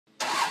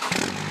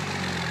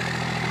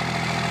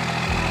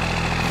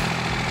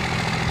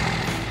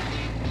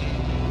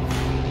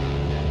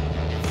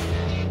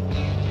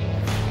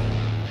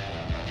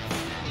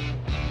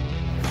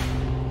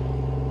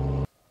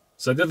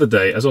So the other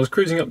day, as I was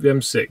cruising up the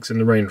M6 in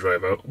the Range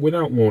Rover,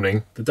 without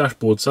warning, the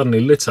dashboard suddenly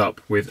lit up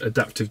with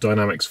adaptive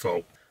dynamics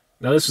fault.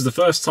 Now this was the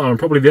first time, and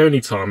probably the only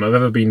time, I've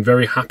ever been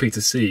very happy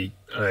to see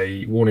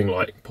a warning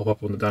light pop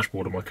up on the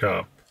dashboard of my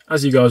car.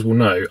 As you guys will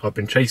know, I've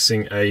been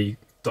chasing a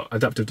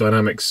adaptive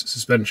dynamics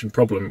suspension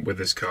problem with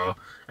this car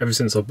ever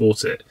since I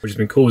bought it, which has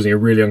been causing a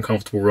really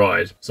uncomfortable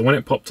ride. So when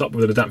it popped up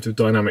with an adaptive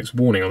dynamics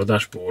warning on the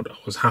dashboard, I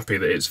was happy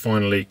that it's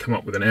finally come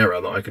up with an error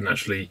that I can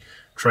actually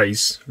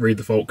trace, read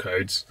the fault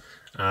codes,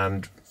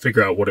 and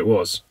figure out what it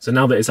was. So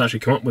now that it's actually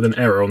come up with an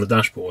error on the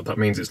dashboard, that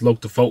means it's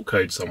logged a fault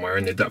code somewhere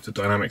in the adaptive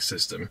dynamics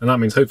system, and that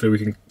means hopefully we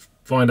can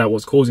find out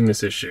what's causing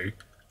this issue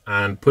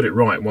and put it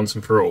right once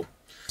and for all.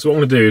 So what I'm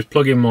going to do is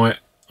plug in my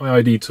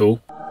IID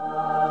tool,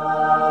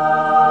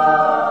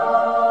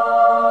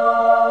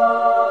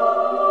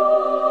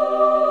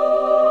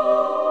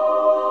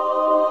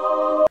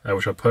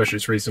 which I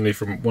purchased recently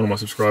from one of my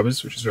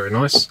subscribers, which is very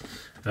nice.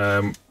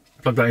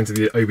 Plug that into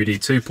the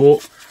OBD2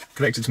 port,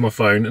 connect it to my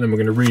phone, and then we're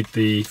going to read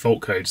the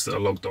fault codes that are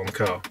logged on the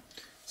car.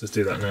 So let's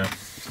do that now.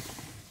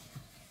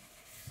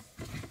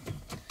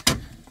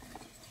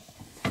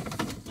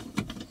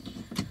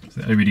 So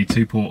the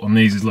OBD2 port on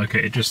these is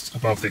located just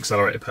above the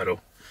accelerator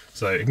pedal.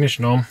 So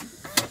ignition on.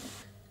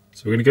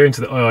 So we're going to go into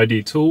the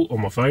IID tool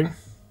on my phone.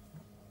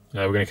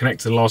 We're going to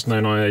connect to the last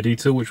known IID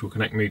tool, which will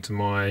connect me to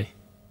my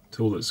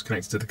tool that's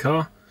connected to the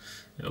car.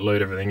 It'll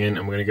load everything in,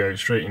 and we're going to go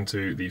straight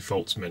into the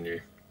faults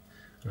menu.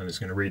 And then it's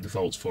going to read the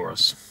faults for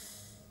us.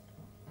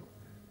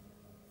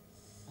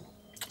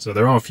 So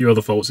there are a few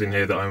other faults in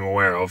here that I'm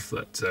aware of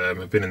that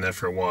have been in there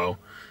for a while.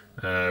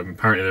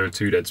 Apparently there are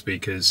 2 dead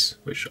speakers,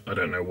 which I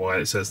don't know why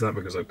it says that,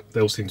 because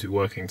they all seem to be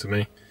working to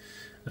me.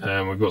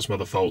 We've got some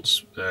other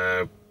faults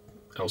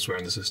elsewhere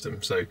in the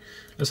system. So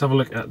let's have a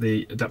look at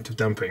the adaptive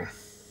damping.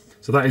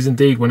 So that is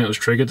indeed when it was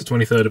triggered, the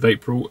 23rd of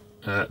April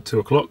at 2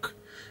 o'clock.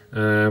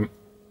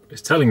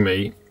 It's telling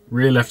me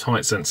rear left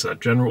height sensor,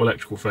 general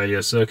electrical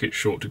failure, circuit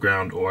short to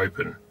ground or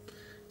open.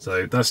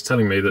 So that's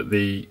telling me that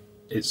the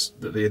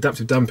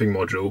adaptive damping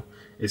module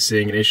is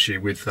seeing an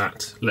issue with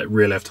that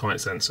rear left height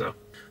sensor.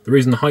 The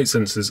reason the height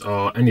sensors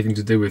are anything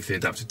to do with the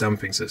adaptive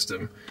damping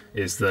system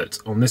is that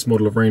on this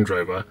model of Range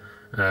Rover,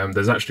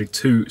 there's actually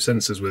 2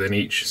 sensors within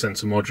each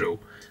sensor module.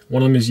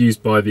 One of them is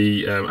used by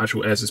the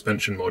actual air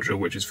suspension module,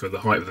 which is for the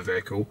height of the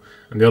vehicle,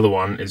 and the other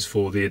one is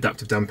for the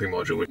adaptive damping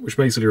module, which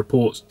basically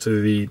reports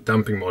to the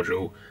damping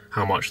module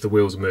how much the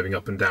wheels are moving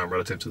up and down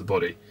relative to the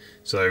body.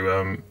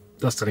 So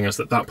that's telling us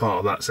that that part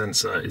of that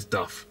sensor is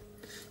duff.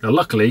 Now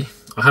luckily,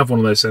 I have one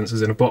of those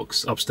sensors in a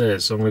box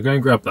upstairs, so I'm going to go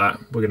and grab that,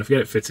 we're going to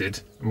get it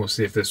fitted, and we'll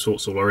see if this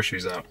sorts all our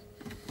issues out.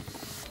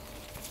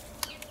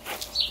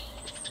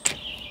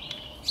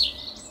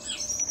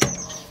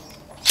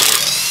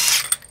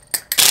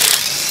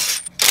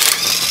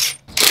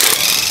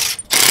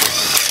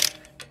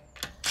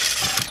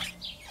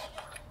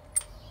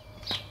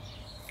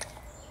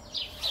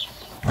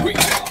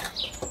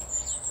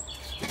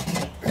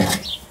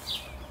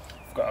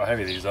 Forgot how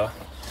heavy these are.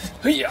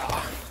 Hiya!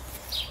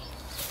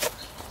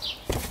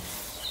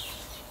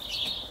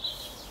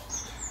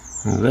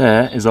 And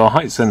there is our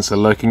height sensor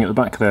lurking at the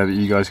back there that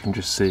you guys can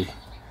just see.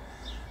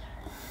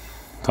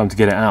 Time to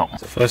get it out.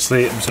 So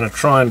firstly, I'm just going to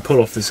try and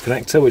pull off this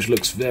connector, which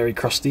looks very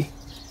crusty.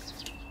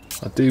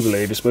 I do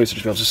believe you're supposed to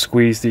just be able to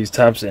squeeze these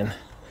tabs in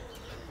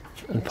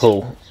and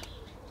pull.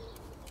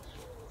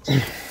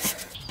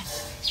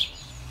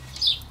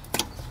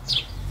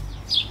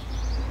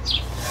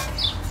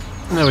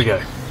 There we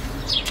go.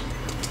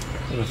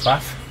 Bit of a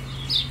faff.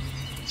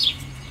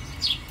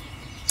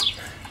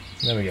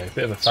 There we go,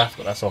 bit of a faff,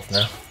 but that's off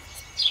now.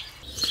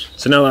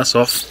 So now that's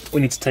off, we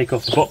need to take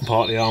off the bottom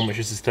part of the arm, which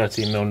is this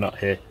 13mm nut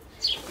here.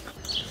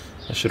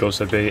 There should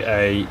also be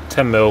a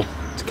 10mm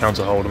to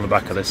counter hold on the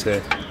back of this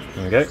here.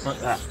 There we go, like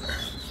that.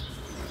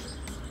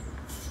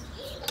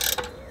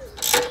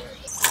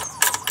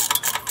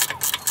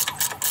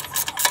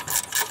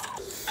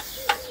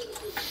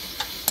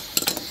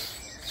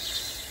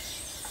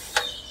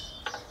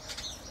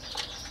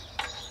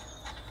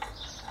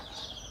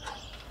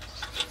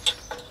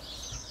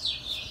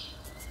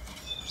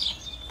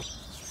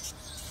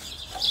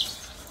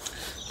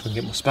 I can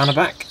get my spanner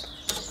back.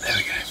 There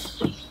we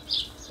go.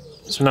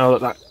 So now that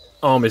that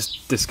arm is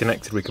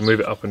disconnected, we can move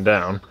it up and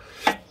down,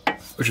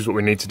 which is what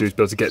we need to do, is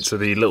be able to get to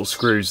the little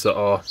screws that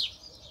are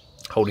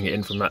holding it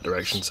in from that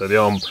direction. So the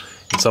arm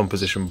in some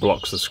position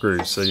blocks the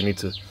screws, so you need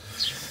to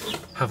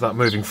have that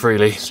moving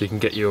freely so you can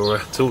get your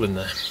tool in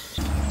there.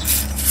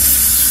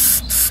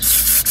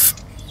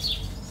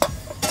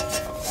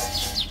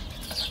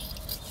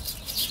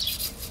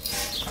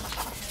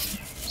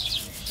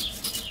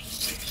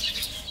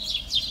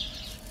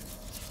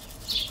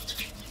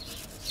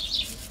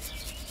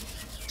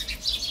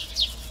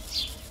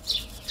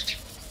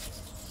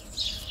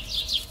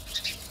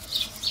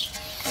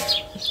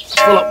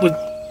 Full up with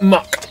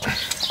muck.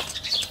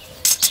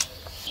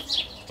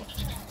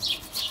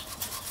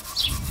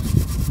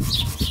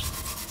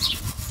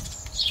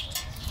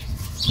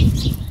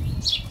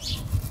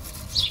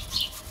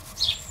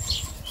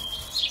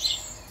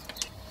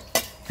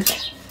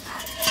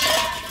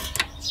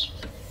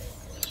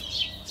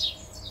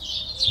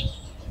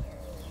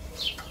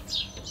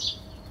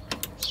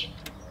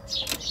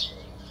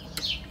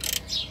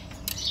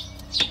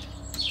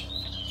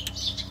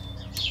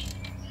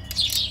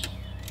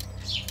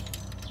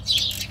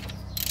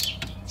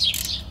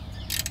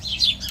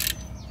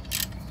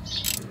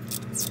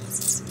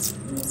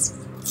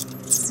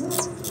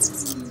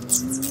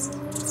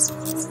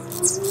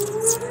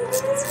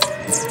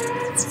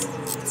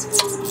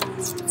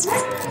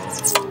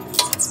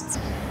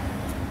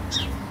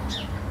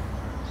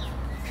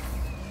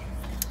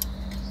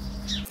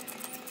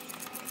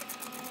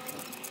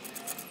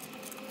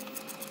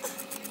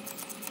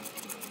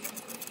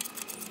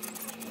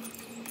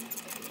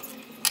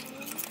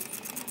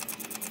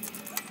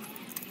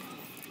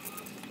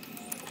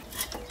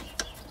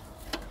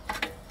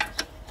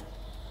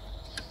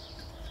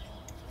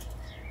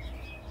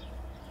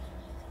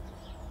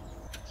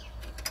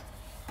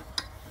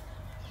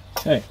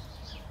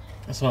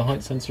 that's our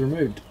height sensor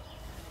removed.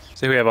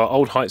 So here we have our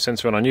old height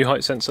sensor and our new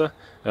height sensor.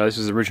 This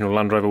is the original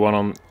Land Rover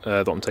one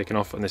that I'm taking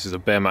off, and this is a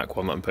Bear Mac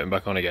one that I'm putting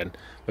back on again.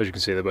 As you can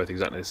see, they're both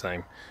exactly the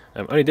same.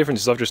 Only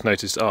differences I've just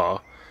noticed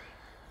are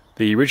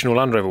the original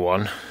Land Rover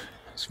one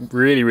is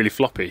really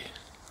floppy.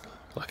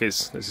 Like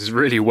this is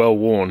really well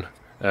worn,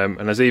 and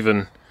there's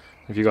even,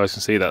 if you guys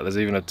can see that, there's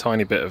even a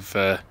tiny bit of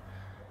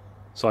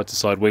side to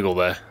side wiggle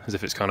there, as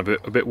if it's kind of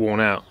a bit worn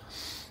out.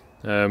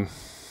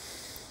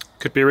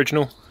 Could be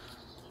original.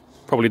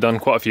 Probably done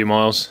quite a few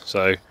miles,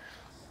 so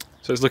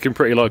it's looking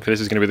pretty likely this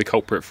is going to be the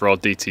culprit for our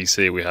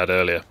DTC we had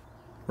earlier.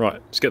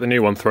 Right, let's get the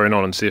new one thrown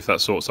on and see if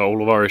that sorts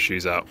all of our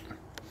issues out.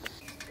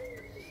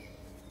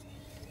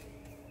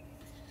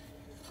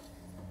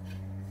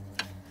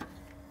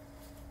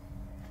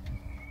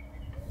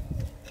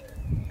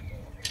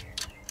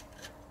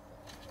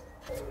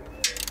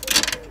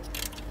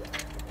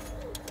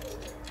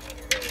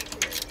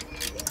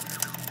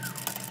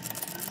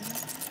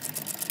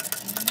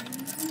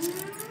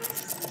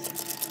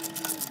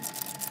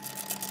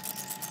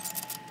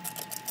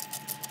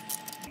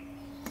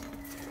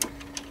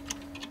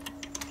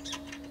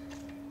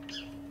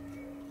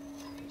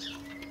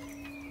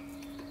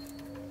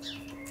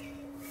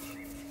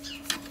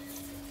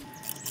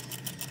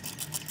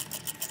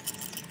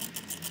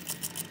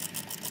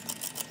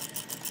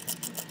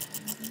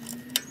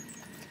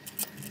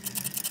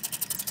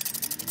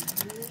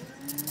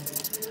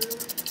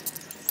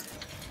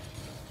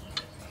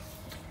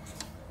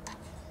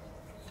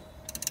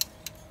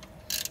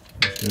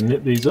 Just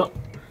nip these up.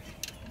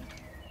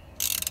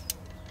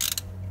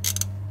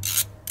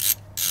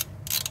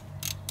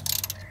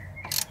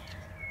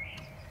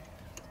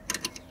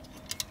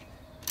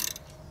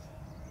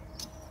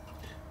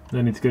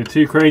 Don't need to go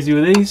too crazy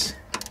with these.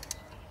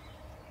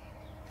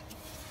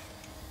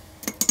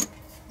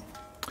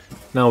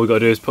 Now all we've got to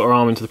do is put our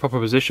arm into the proper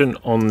position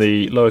on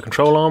the lower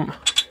control arm.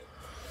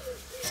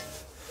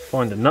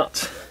 Find a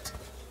nut.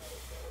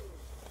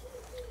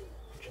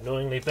 Which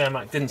annoyingly Bear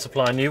Mac didn't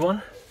supply a new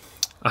one.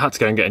 I had to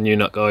go and get a new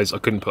nut, guys. I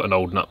couldn't put an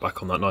old nut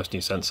back on that nice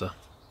new sensor.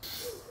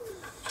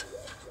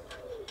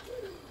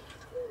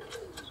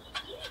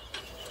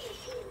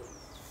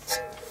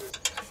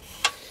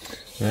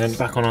 And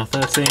back on our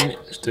 13,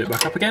 just do it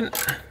back up again.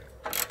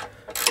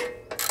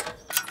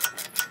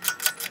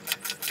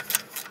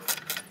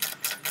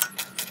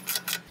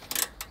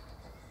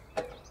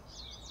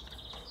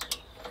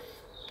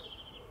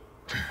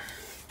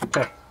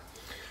 Okay,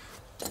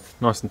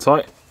 nice and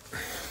tight.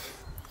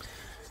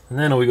 And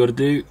then all we got to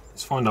do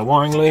is find our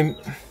wiring loom,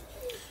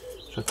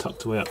 which I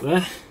tucked away up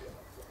there.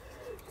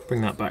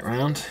 Bring that back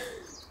round.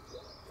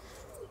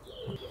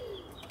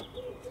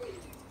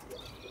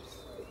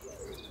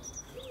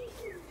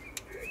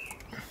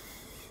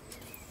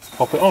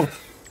 Pop it on.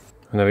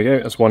 And there we go,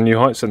 that's one new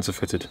height sensor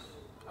fitted.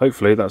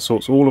 Hopefully that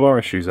sorts all of our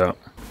issues out.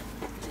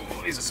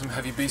 Oh, these are some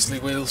heavy beastly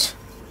wheels.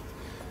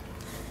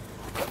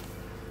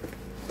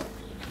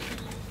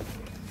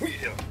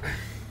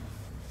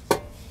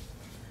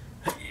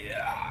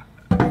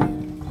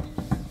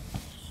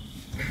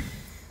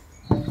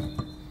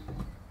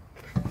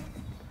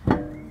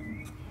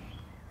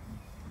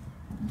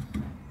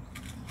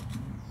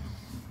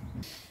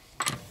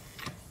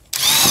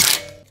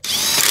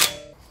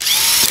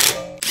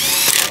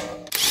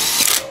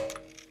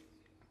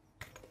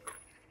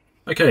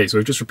 Okay, so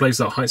we've just replaced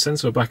that height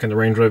sensor back in the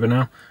Range Rover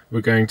now. We're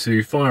going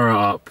to fire it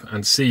up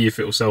and see if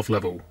it will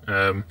self-level.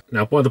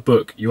 Now, by the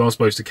book, you are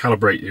supposed to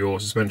calibrate your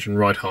suspension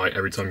ride height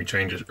every time you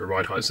change a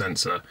ride height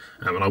sensor,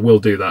 and I will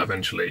do that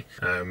eventually,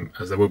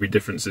 as there will be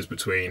differences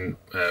between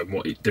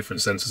what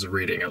different sensors are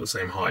reading at the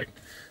same height.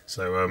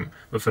 So,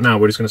 but for now,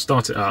 we're just going to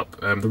start it up.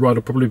 The ride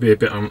will probably be a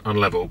bit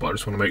unlevel, but I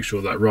just want to make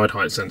sure that ride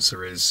height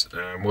sensor is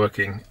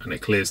working and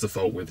it clears the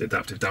fault with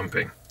adaptive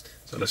damping.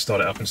 So let's start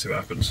it up and see what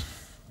happens.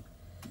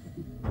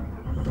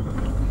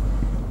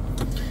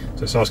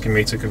 So it's asking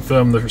me to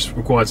confirm the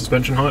required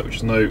suspension height, which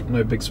is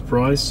no big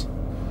surprise.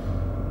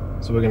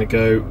 So we're going to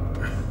go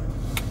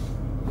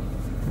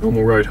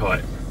normal road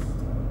height,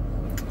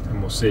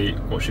 and we'll see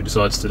what she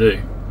decides to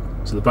do.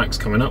 So the back's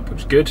coming up,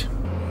 which is good.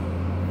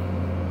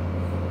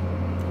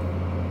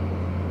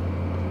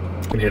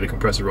 You can hear the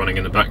compressor running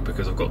in the back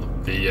because I've got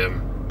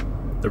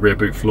the rear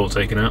boot floor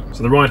taken out.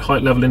 So the ride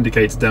height level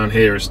indicator down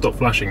here has stopped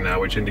flashing now,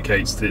 which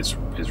indicates that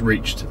it's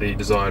reached the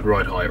desired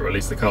ride height, or at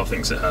least the car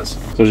thinks it has.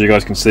 So as you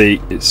guys can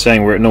see, it's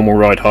saying we're at normal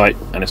ride height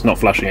and it's not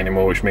flashing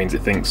anymore, which means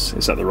it thinks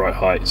it's at the right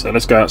height. So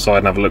let's go outside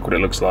and have a look what it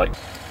looks like.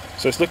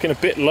 So it's looking a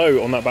bit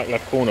low on that back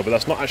left corner, but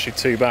that's not actually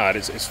too bad.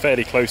 It's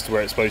fairly close to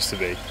where it's supposed to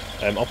be.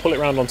 I'll pull it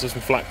around onto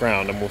some flat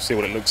ground and we'll see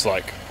what it looks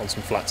like on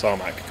some flat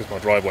tarmac, because my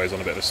driveway is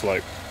on a bit of a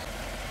slope.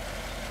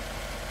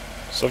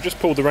 So I've just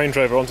pulled the Range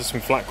Rover onto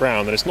some flat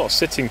ground and it's not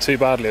sitting too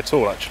badly at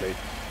all, actually.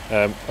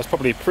 That's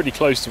probably pretty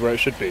close to where it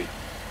should be.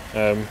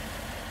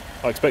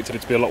 I expected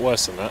it to be a lot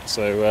worse than that,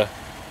 so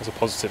that's a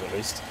positive at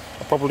least.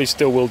 I probably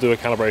still will do a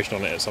calibration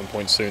on it at some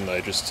point soon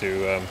though, just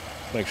to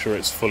make sure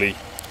it's fully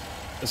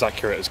as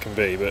accurate as can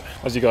be, but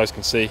as you guys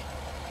can see,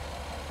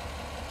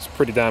 it's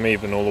pretty damn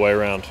even all the way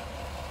around.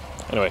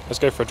 Anyway, let's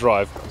go for a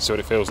drive and see what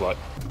it feels like.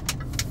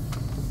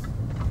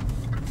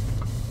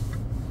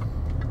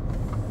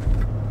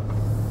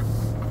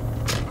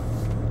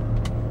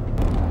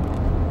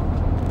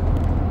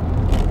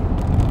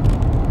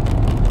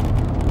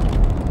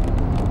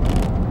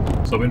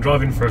 So I've been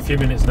driving for a few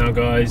minutes now,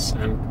 guys,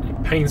 and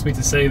it pains me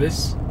to say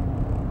this,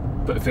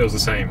 but it feels the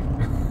same.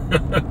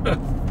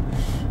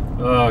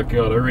 Oh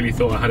god, I really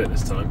thought I had it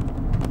this time.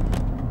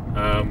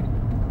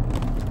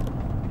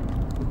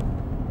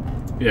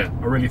 Yeah,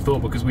 I really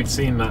thought, because we'd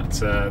seen that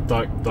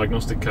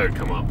diagnostic code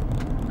come up,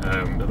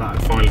 that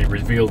had finally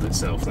revealed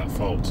itself, that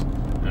fault.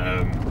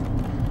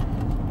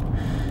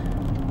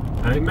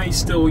 And it may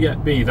still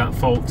yet be that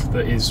fault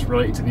that is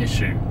related to the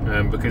issue,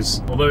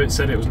 because although it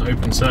said it was an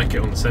open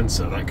circuit on the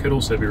sensor, that could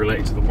also be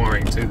related to the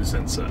wiring to the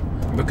sensor.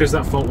 And because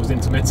that fault was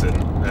intermittent,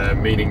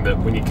 meaning that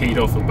when you keyed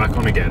off and back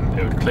on again,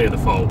 it would clear the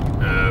fault.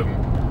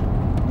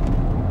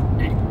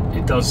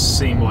 It does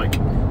seem like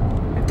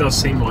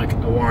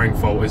a wiring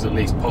fault is at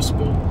least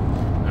possible.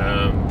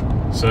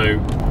 So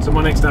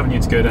my next avenue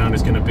to go down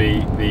is going to be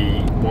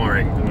the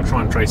wiring. I'm going to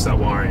try and trace that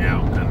wiring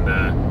out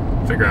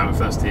and figure out if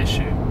that's the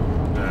issue.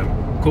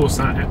 Of course,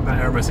 that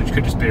error message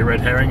could just be a red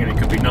herring, and it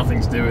could be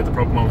nothing to do with the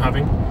problem I'm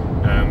having.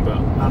 But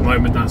at the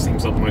moment, that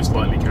seems like the most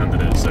likely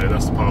candidate, so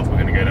that's the path we're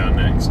going to go down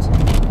next.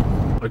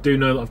 I do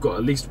know that I've got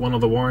at least one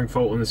other wiring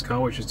fault on this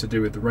car, which is to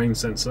do with the rain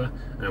sensor,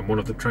 and one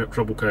of the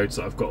trouble codes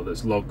that I've got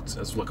that's logged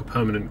as like a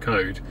permanent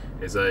code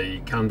is a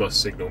CAN bus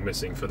signal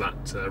missing for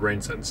that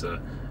rain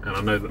sensor, and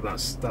I know that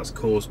that's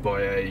caused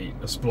by a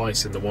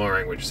splice in the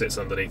wiring which sits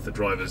underneath the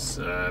driver's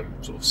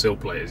sort of sill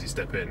plate as you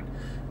step in.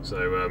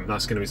 So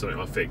that's going to be something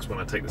I'll fix when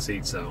I take the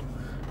seats out.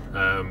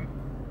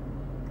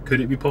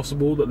 Could it be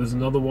possible that there's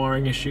another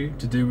wiring issue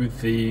to do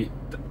with the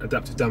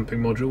adaptive damping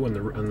module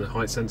and the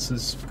height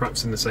sensors,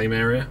 perhaps in the same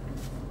area?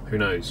 Who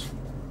knows?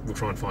 We'll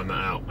try and find that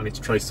out. I need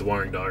to trace the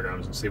wiring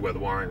diagrams and see where the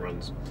wiring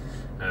runs.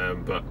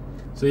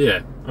 So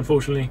yeah,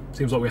 unfortunately,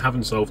 seems like we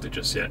haven't solved it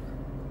just yet.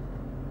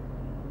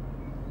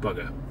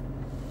 Bugger.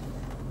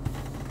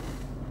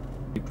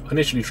 I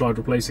initially tried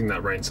replacing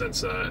that rain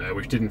sensor,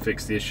 which didn't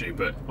fix the issue,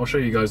 but I'll show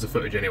you guys the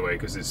footage anyway,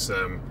 because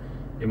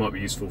it might be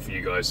useful for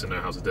you guys to know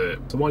how to do it.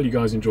 So while you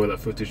guys enjoy that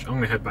footage, I'm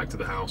going to head back to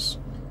the house,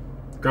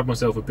 grab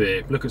myself a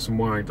beer, look at some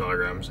wiring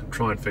diagrams, and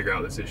try and figure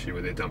out this issue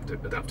with the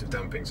adaptive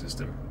damping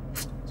system.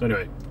 So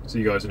anyway, see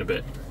you guys in a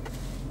bit.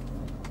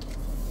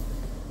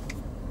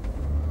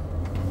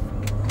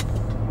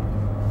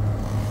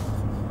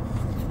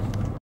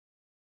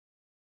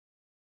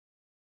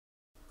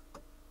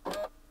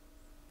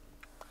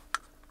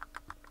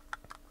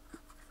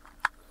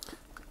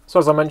 So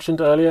as I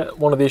mentioned earlier,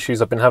 one of the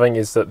issues I've been having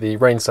is that the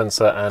rain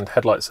sensor and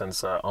headlight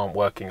sensor aren't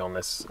working on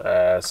this.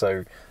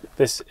 So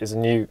this is a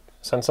new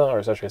sensor, or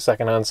it's actually a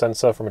second-hand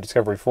sensor from a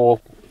Discovery 4,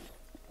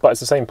 but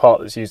it's the same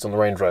part that's used on the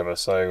Range Rover,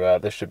 so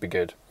this should be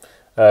good.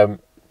 To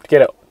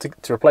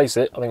replace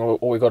it, I think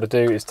all we've got to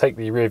do is take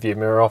the rear view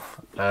mirror off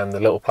and the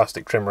little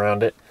plastic trim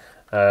around it,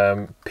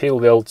 peel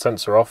the old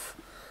sensor off,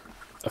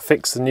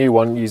 affix the new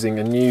one using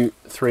a new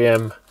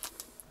 3M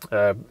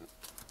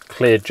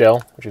clear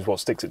gel, which is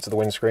what sticks it to the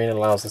windscreen and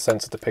allows the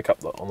sensor to pick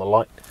up on the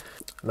light.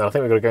 Now I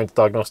think we've got to go into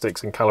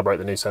diagnostics and calibrate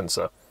the new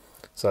sensor.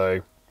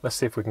 So let's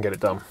see if we can get it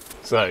done.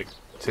 So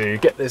to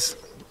get this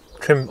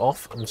trim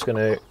off, I'm just going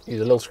to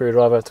use a little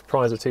screwdriver to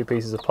prise the two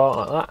pieces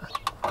apart like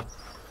that.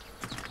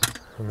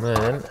 And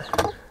then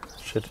it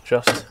should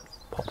just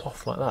pop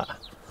off like that.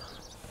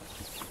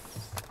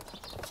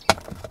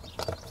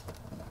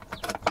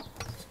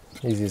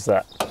 Easy as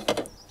that.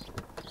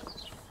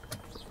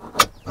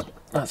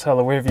 That's how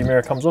the rear view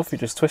mirror comes off. You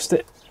just twist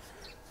it,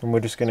 and we're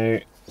just going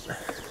to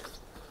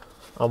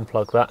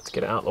unplug that to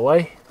get it out of the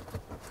way.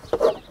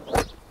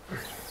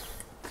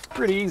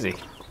 Pretty easy.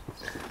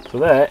 So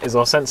there is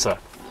our sensor.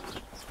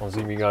 I'll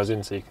zoom you guys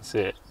in so you can see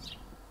it.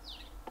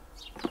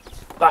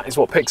 That is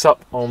what picks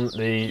up on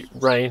the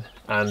rain,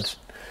 and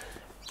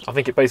I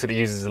think it basically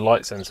uses a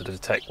light sensor to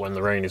detect when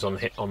the rain is on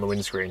the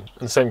windscreen.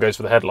 And the same goes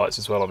for the headlights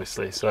as well,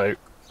 obviously. So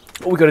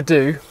all we've got to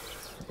do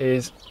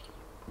is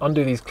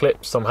undo these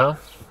clips somehow,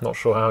 not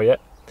sure how yet,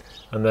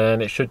 and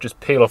then it should just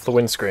peel off the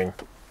windscreen.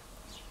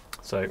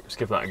 So let's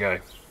give that a go.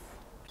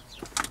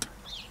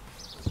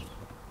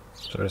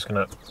 So we're just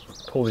going to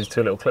pull these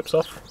two little clips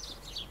off,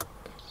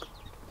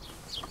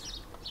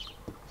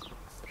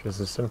 which is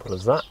as simple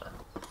as that.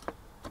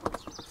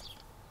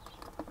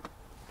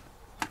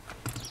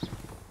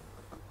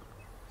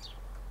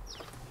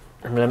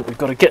 And then we've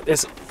got to get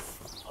this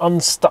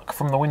unstuck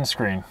from the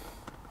windscreen,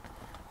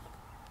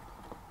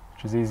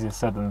 which is easier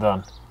said than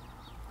done.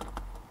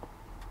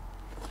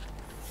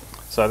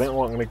 So I think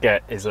what I'm going to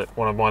get is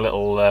one of my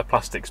little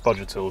plastic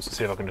spodger tools to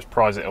see if I can just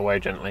prise it away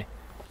gently.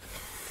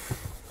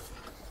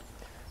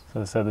 So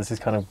as I said, this is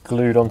kind of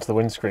glued onto the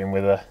windscreen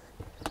with a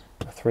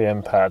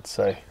 3M pad,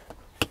 so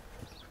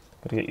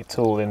got to get your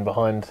tool in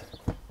behind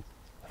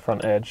the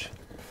front edge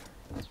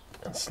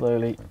and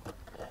slowly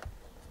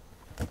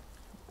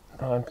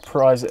try and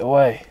prise it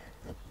away.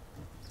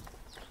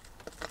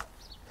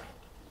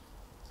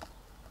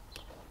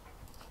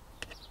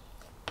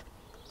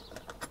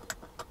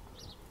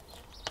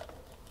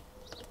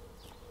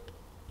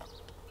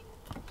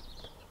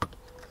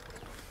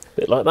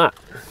 bit like that.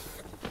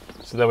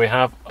 So there we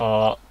have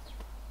our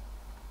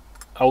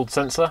old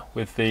sensor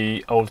with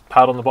the old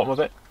pad on the bottom of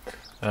it.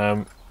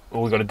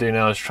 All we've got to do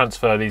now is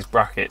transfer these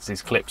brackets,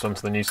 these clips,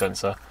 onto the new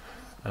sensor,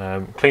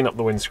 clean up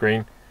the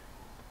windscreen,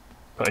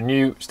 put a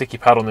new sticky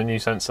pad on the new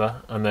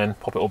sensor, and then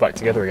pop it all back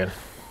together again.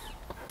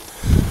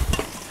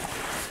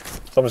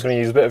 So I'm just going to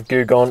use a bit of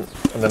Goo Gone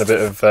and then a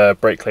bit of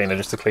brake cleaner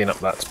just to clean up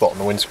that spot on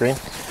the windscreen.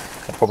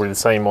 And probably the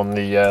same on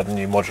the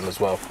new module as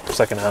well,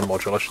 second-hand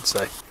module I should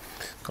say.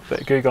 Got a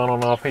bit of Goo Gone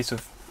on our piece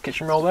of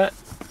kitchen roll there.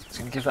 Just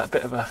going to give that a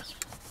bit of a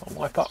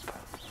wipe up.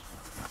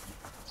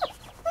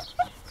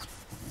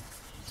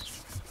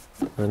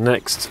 And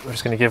next we're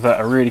just going to give that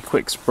a really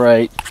quick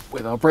spray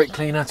with our brake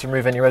cleaner to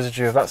remove any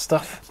residue of that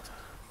stuff.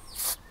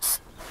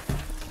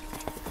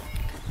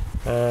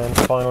 And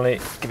finally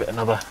give it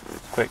another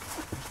quick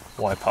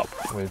wipe up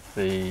with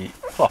the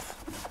cloth.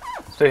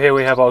 So here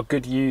we have our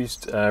good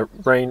used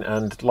rain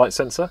and light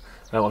sensor.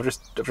 I've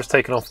just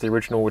taken off the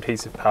original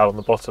adhesive pad on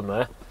the bottom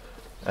there,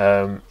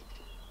 and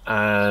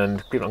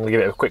I'm going to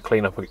give it a quick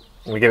clean up. I'm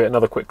going to give it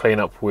another quick clean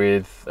up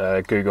with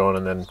Goo Gone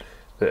and then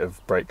a bit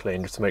of brake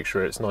clean just to make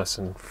sure it's nice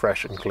and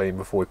fresh and clean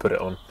before we put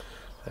it on.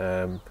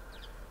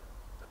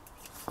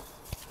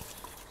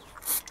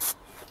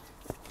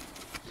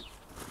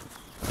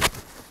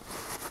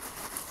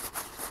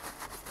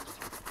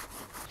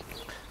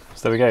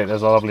 So there we go,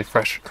 there's our lovely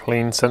fresh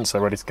clean sensor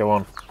ready to go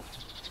on.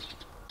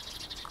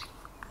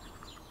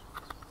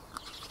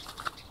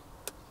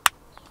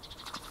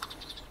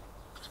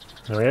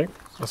 There we go,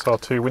 that's our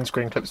two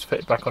windscreen clips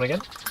fitted back on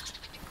again.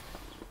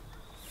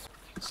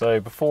 So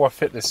before I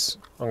fit this,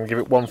 I'm going to give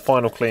it one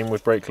final clean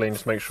with brake clean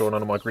just to make sure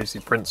none of my greasy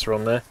prints are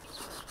on there.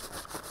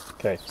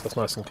 Okay, so that's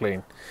nice and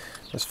clean.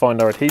 Let's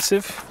find our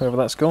adhesive, wherever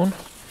that's gone.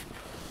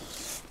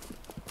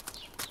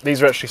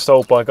 These are actually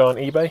sold by a guy on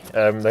eBay.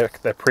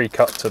 They're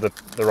pre-cut to the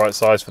right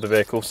size for the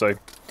vehicle, so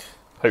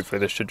hopefully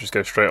this should just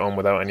go straight on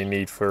without any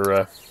need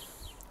for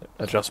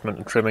adjustment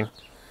and trimming.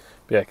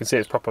 But yeah, you can see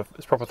it's proper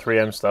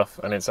 3M stuff,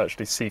 and it's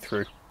actually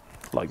see-through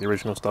like the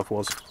original stuff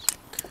was.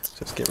 So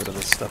let's get rid of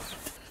this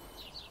stuff.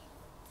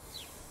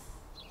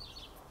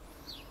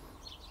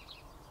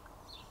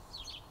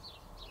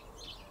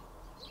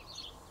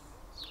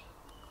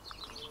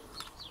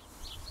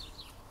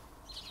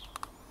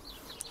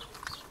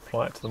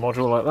 Apply it to the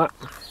module like that,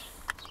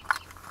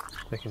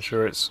 making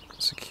sure it's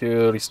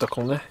securely stuck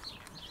on there.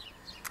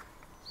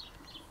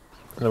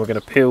 And then we're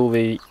going to peel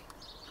the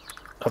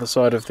other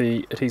side of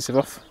the adhesive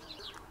off.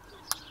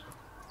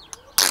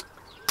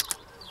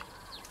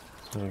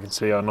 And you can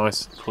see our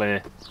nice,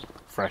 clear,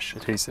 fresh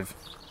adhesive.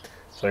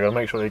 So you've got to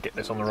make sure you get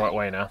this on the right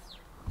way now.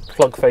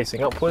 Plug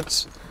facing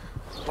upwards.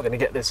 We're going to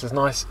get this as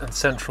nice and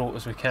central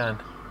as we can.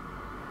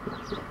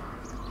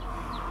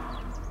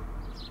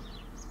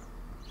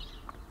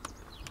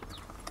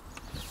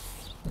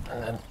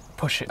 And then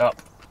push it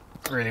up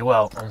really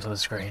well onto the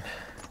screen.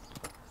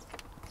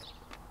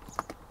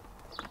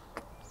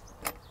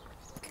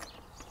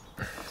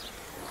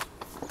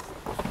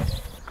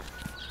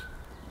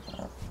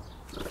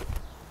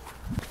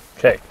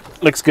 Okay,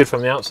 looks good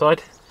from the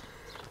outside.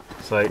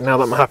 So now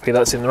that I'm happy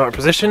that's in the right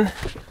position,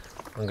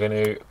 I'm going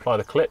to apply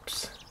the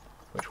clips,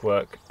 which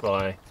work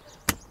by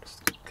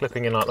just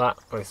clipping in like that,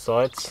 both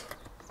sides.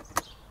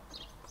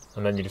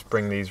 And then you just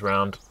bring these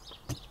round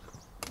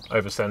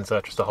over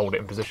centre just to hold it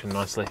in position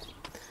nicely.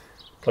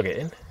 Plug it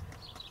in,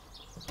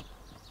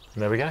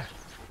 and there we go.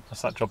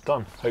 That's that job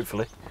done,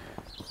 hopefully.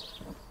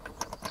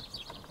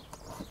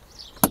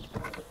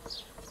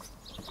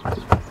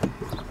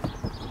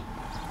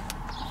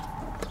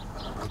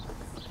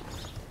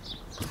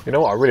 You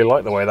know what, I really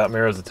like the way that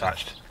mirror is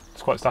attached.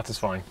 It's quite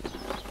satisfying.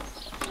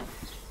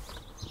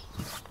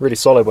 Really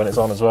solid when it's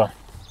on as well.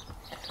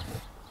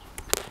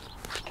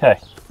 Okay,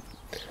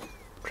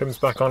 trim's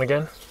back on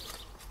again.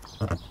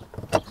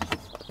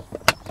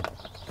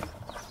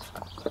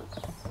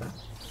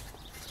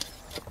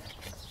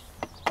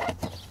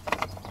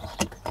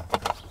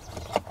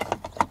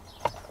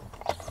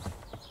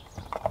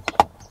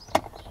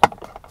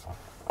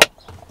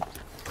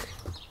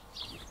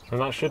 And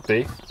that should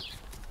be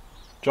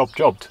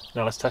jobbed.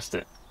 Now let's test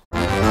it.